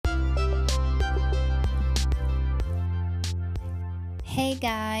Hey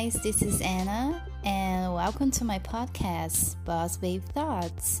guys, this is Anna, and welcome to my podcast, Boss Babe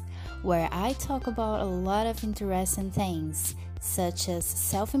Thoughts, where I talk about a lot of interesting things such as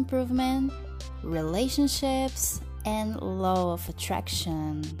self improvement, relationships, and law of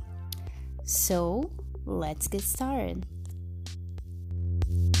attraction. So, let's get started.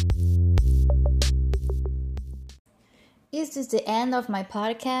 Is this the end of my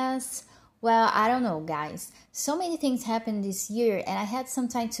podcast? Well, I don't know, guys. So many things happened this year, and I had some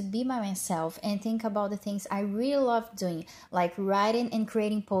time to be by myself and think about the things I really love doing, like writing and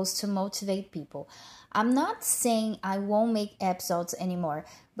creating posts to motivate people. I'm not saying I won't make episodes anymore,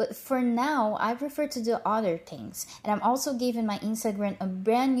 but for now, I prefer to do other things. And I'm also giving my Instagram a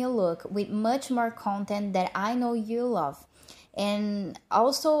brand new look with much more content that I know you love. And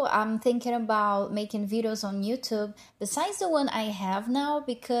also, I'm thinking about making videos on YouTube besides the one I have now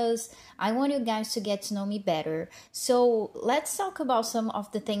because I want you guys to get to know me better. So, let's talk about some of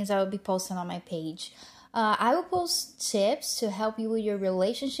the things I will be posting on my page. I will post tips to help you with your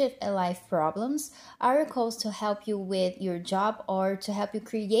relationship and life problems, articles to help you with your job or to help you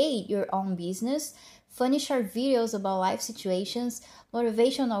create your own business, funny short videos about life situations,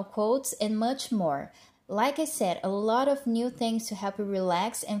 motivational quotes, and much more. Like I said, a lot of new things to help you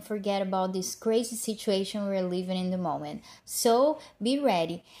relax and forget about this crazy situation we're living in the moment. So be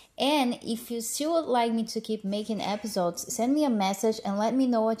ready. And if you still would like me to keep making episodes, send me a message and let me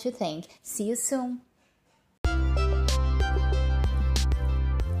know what you think. See you soon.